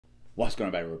What's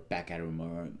going on? We're back at it.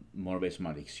 Motivation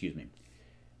Monday. Excuse me.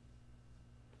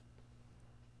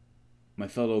 My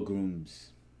fellow grooms,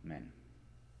 men.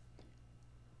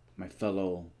 My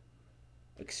fellow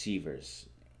achievers.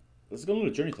 Let's go on a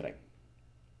little journey today.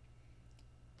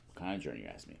 What kind of journey, you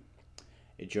ask me?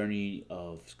 A journey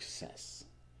of success,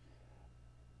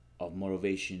 of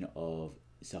motivation, of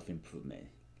self improvement.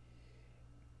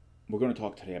 We're going to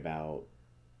talk today about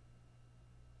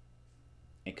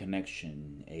a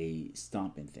connection, a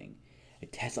stomping thing, a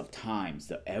test of times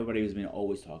that everybody has been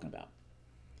always talking about.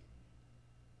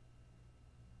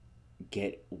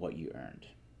 Get what you earned.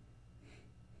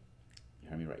 You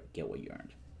heard me right. Get what you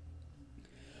earned.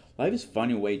 Life is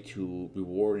finding a way to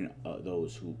reward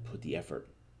those who put the effort,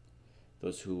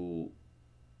 those who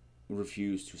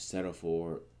refuse to settle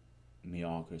for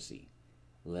mediocrity,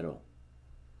 little.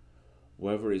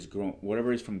 Whatever is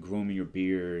from grooming your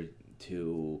beard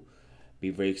to be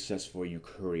very successful in your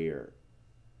career,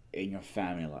 in your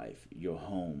family life, your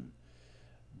home,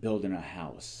 building a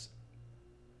house.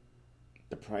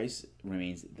 The price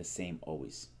remains the same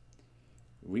always.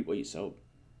 Reap what you sow.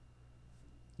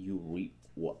 You reap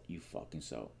what you fucking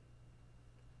sow.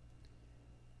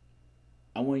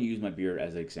 I want to use my beard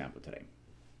as an example today.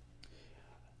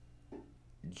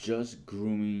 Just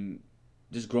growing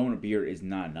a beard is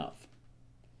not enough.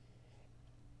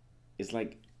 It's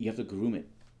like you have to groom it.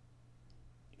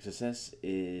 Success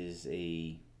is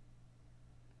a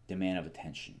demand of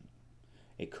attention,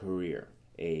 a career,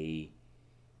 a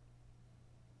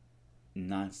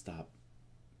non-stop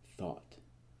thought.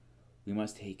 We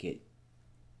must take it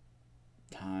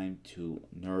time to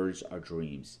nourish our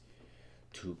dreams,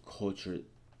 to create,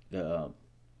 that's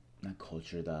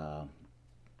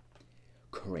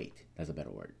a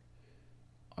better word,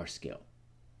 our skill.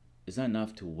 It's not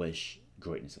enough to wish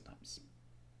greatness sometimes.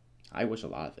 I wish a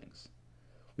lot of things.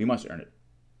 We must earn it.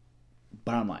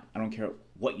 Bottom line, I don't care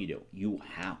what you do. You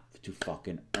have to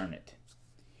fucking earn it.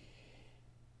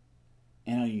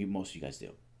 And I know most of you guys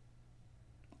do.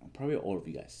 Probably all of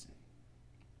you guys.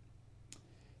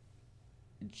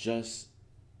 Just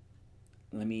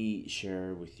let me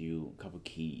share with you a couple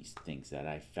key things that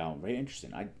I found very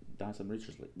interesting. I've done some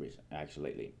research actually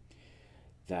lately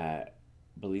that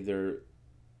believe they're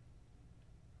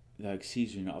the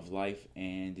exceeding of life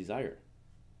and desire.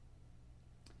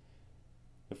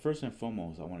 The first and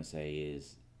foremost I want to say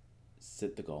is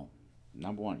set the goal.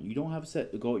 Number one, you don't have to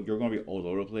set the goal. You're going to be all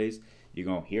over the place. You're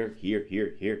going here, here,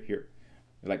 here, here, here.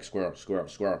 You're like squirrel, squirrel,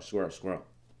 squirrel, squirrel, squirrel.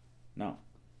 No.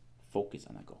 Focus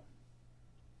on that goal.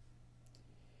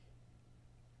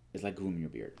 It's like grooming your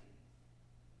beard.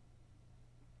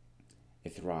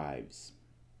 It thrives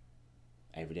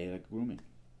every day like grooming.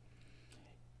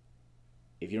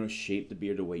 If you don't shape the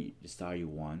beard the style you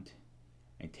want,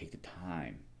 and take the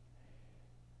time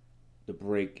to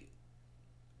break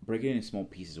it in small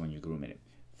pieces when you're grooming it.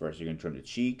 First, you're gonna trim the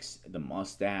cheeks, the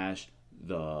mustache,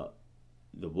 the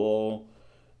wool,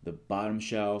 the bottom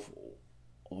shelf,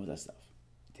 all that stuff.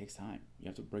 It takes time. You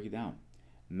have to break it down.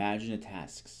 Imagine the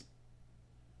tasks.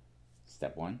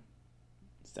 Step 1,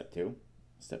 step 2,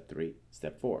 step 3,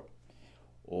 step 4,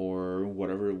 or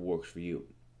whatever works for you.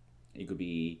 It could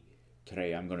be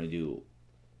today I'm gonna do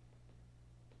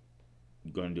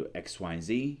X, Y, and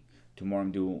Z. Tomorrow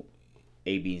I'm doing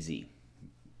A, B, and Z.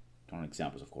 On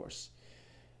examples, of course.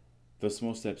 The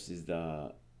small steps is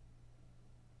the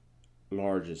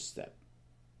largest step.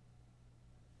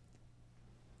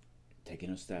 Taking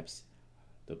those steps,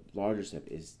 the larger step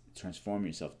is transforming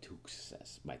yourself to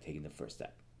success by taking the first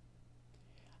step.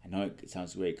 I know it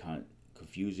sounds very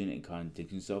confusing and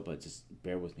contradicting yourself, but just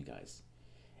bear with me, guys.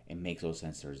 It makes all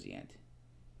sense towards the end.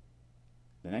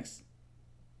 The next,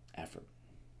 effort,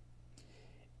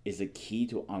 is the key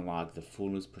to unlock the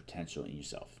fullest potential in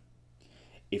yourself.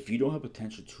 If you don't have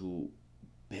potential to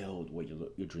build what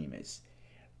your dream is,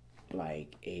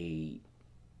 like a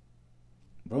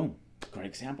Rome, great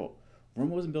example. Rome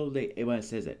wasn't built in a day. Everybody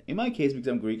says that. In my case, because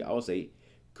I'm Greek, I will say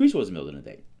Greece wasn't built in a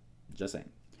day. Just saying.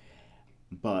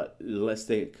 But let's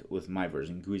stick with my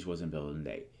version. Greece wasn't built in a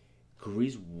day.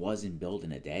 Greece wasn't built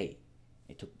in a day.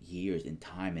 It took years and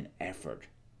time and effort.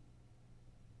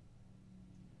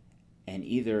 And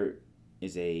either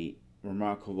is a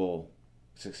remarkable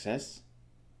success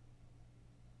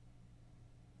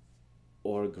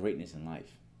or greatness in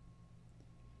life.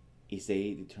 Each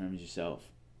day determines yourself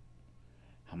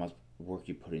how much work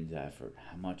you put into effort,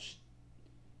 how much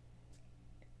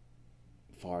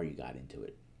far you got into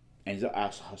it, and how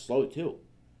slow too.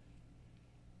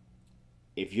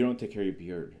 If you don't take care of your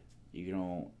beard, you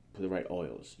don't put the right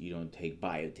oils, you don't take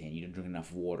biotin, you don't drink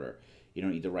enough water, you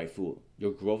don't eat the right food,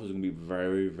 your growth is going to be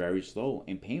very, very slow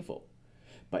and painful.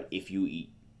 But if you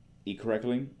eat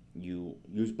correctly, you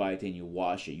use biotin, you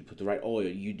wash it, you put the right oil,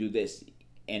 you do this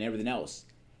and everything else,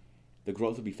 the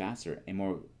growth will be faster and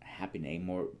more happy and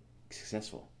more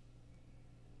successful.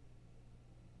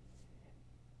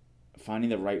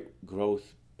 Finding the right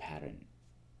growth pattern,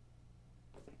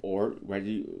 or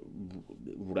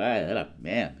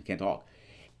man, I can't talk.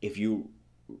 If you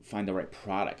find the right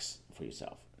products for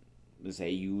yourself, let's say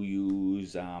you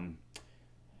use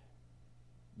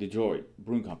Detroit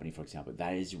Brewing Company, for example.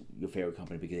 That is your favorite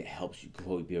company because it helps you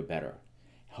grow your beer better,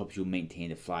 helps you maintain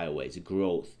the flyaways, the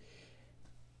growth.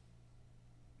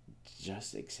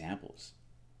 Just examples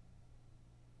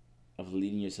of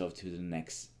leading yourself to the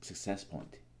next success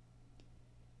point.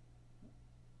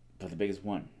 But the biggest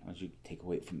one, I want you to take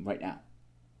away from right now,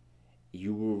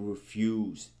 you will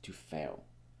refuse to fail.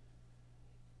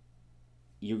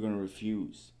 You're going to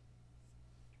refuse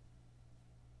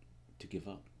to give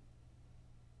up.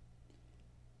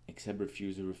 Accept,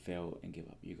 refuse to fail, and give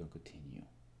up. You're going to continue.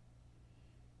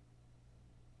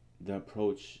 The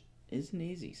approach isn't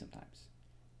easy sometimes.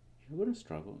 You're going to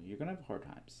struggle. You're going to have hard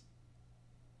times.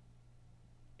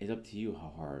 It's up to you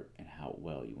how hard and how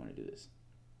well you want to do this.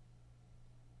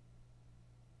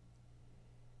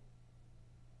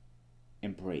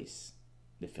 Embrace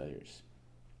the failures.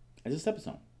 As a stepping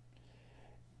stone.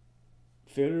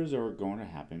 Failures are going to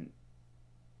happen,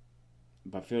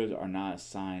 but failures are not a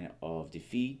sign of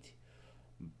defeat,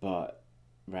 but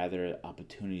rather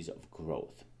opportunities of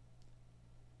growth.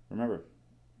 Remember,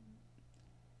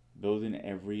 building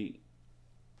every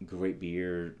great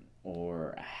beer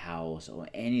or a house or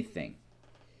anything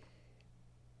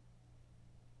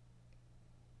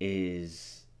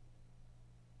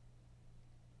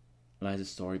lies a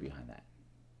story behind that.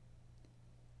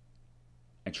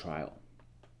 A trial.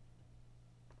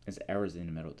 There's errors in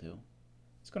the middle too.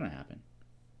 It's going to happen.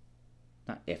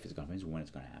 Not if it's going to happen, it's when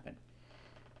it's going to happen.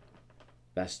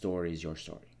 That story is your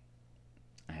story.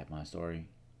 I have my story.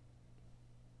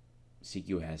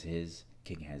 CQ has his.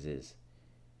 King has his.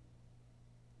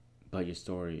 But your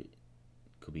story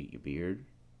could be your beard,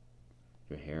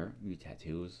 your hair, your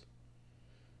tattoos,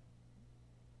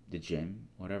 the gym,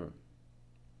 whatever.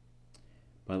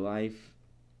 But life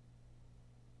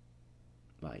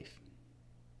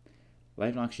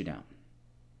knocks you down.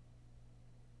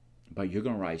 But you're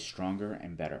going to rise stronger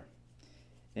and better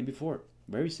than before.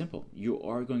 Very simple. You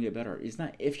are going to get better. It's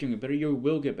not if you're going to get better, you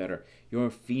will get better. You're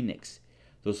a phoenix.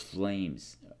 Those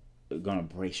flames are going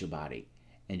to brace your body,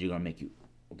 and you're going to make you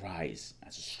rise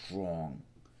as a strong,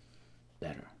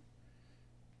 better.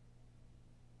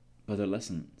 But there are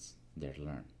lessons there to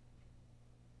learn.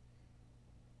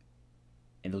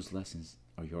 And those lessons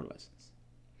are your lessons.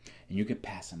 And you can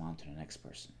pass them on to the next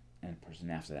person and the person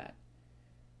after that.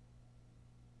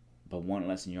 But one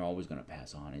lesson you're always going to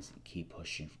pass on is keep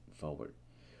pushing forward.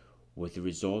 With the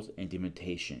results and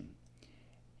implementation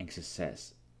and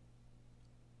success,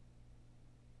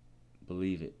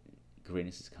 believe it,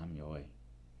 greatness is coming your way.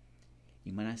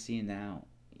 You might not see it now.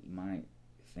 You might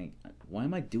think, why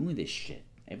am I doing this shit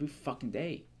every fucking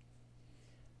day?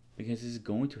 Because it's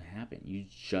going to happen. You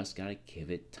just got to give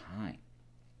it time.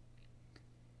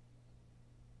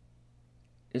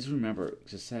 Just remember,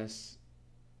 success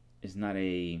is not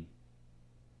a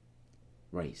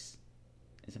race.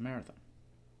 It's a marathon.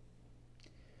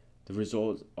 The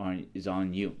result is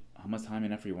on you. How much time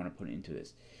and effort you want to put into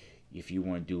this. If you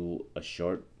want to do a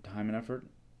short time and effort,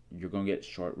 you're going to get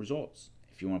short results.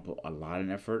 If you want to put a lot of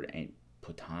effort and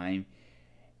put time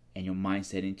and your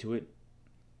mindset into it,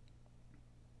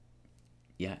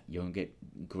 yeah, you're going to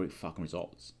get great fucking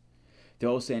results. The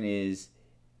old saying is,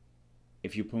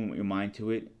 if you put your mind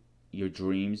to it, your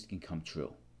dreams can come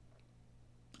true.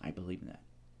 I believe in that.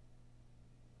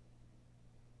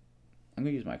 I'm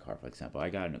going to use my car, for example.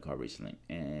 I got a new car recently,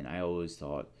 and I always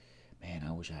thought, man,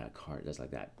 I wish I had a car just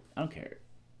like that. I don't care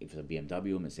if it's a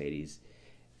BMW, Mercedes.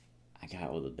 I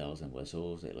got all the bells and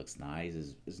whistles. It looks nice.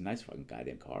 It's a nice fucking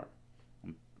goddamn car.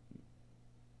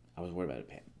 I was worried about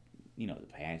the pay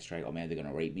strike. Oh man, they're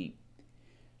gonna rape me.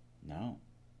 No.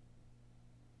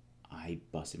 I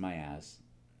busted my ass.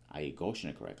 I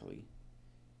negotiated correctly,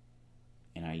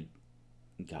 and I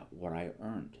got what I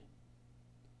earned.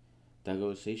 The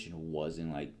negotiation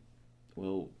wasn't like,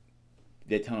 well,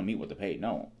 they're telling me what to pay.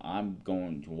 No, I'm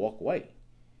going to walk away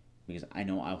because I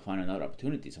know I'll find another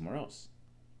opportunity somewhere else.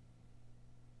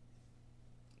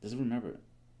 Just remember,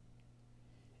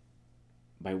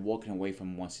 by walking away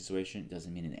from one situation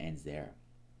doesn't mean it ends there.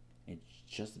 It's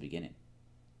just the beginning.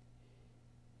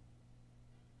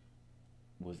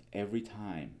 With every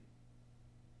time,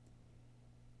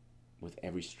 with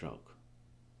every stroke,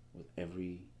 with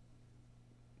every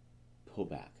pull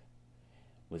back.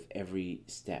 With every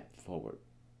step forward,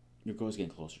 your goal is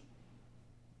getting closer.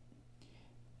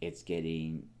 It's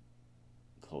getting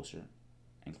closer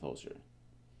and closer.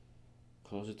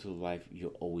 Closer to the life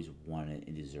you always wanted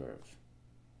and deserve.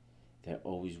 That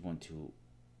always want to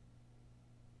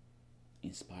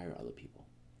inspire other people.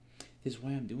 This is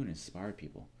why I'm doing it, inspire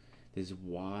people. This is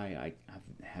why I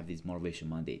have these Motivation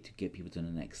Monday, to get people to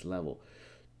the next level,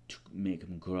 to make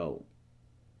them grow.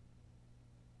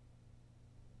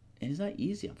 And it's not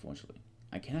easy, unfortunately.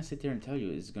 I cannot sit there and tell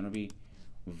you it's going to be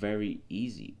very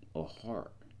easy or hard.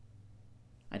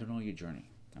 I don't know your journey,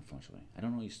 unfortunately. I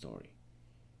don't know your story.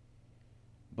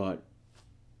 But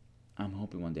I'm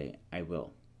hoping one day I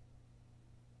will.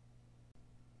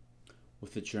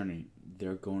 With the journey,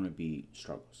 there are going to be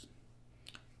struggles.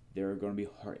 There are going to be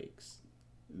heartaches.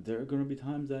 There are going to be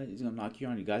times that it's going to knock you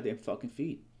on your goddamn fucking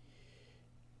feet.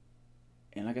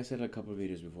 And like I said in a couple of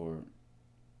videos before,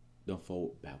 don't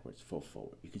fall backwards, fall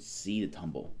forward. You can see the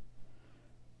tumble.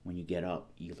 When you get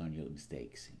up, you learn your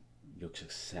mistakes. Your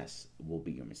success will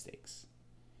be your mistakes.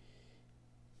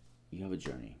 You have a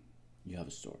journey. You have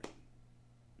a story.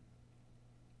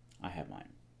 I have mine.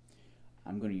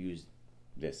 I'm going to use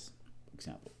this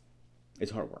example.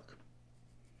 It's hard work.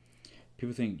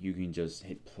 People think you can just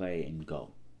hit play and go.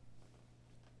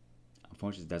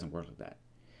 Unfortunately, it doesn't work like that.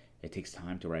 It takes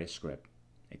time to write a script.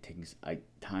 It takes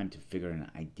time to figure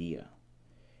an idea.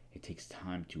 It takes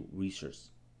time to research.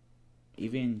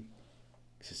 Even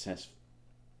success,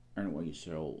 earn what you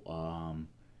sow,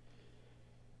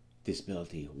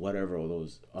 disability, whatever all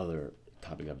those other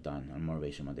topics I've done on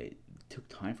Motivation Monday. It took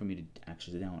time for me to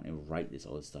actually sit down and write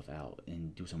all this stuff out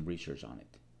and do some research on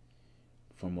it.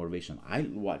 For motivation, I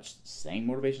watch the same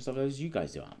motivation stuff as you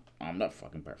guys do. I'm not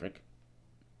fucking perfect.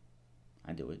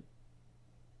 I do it.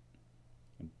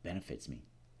 It benefits me,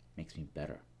 makes me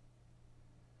better.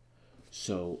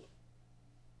 So,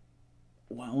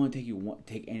 what I want to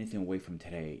take anything away from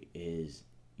today is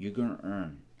you're gonna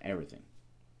earn everything.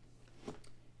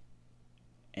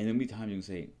 And there'll be times you can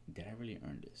say, did I really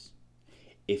earn this?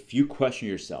 If you question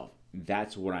yourself,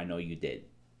 that's what I know you did.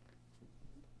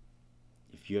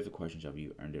 If you have to question yourself,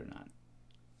 you earned it or not.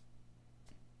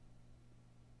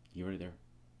 You're already there.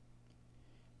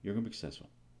 You're going to be successful.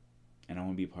 And I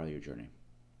want to be a part of your journey.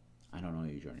 I don't know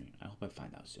your journey. I hope I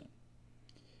find out soon.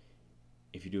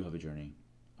 If you do have a journey,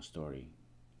 a story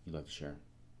you'd like to share,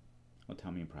 well,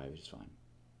 tell me in private, it's fine.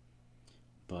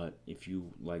 But if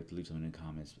you like to leave something in the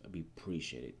comments, I'd be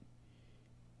appreciated.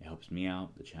 It helps me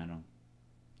out, the channel,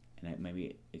 and it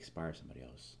maybe inspire somebody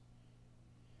else.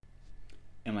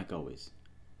 And like always,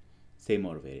 stay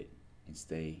motivated and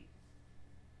stay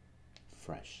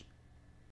fresh.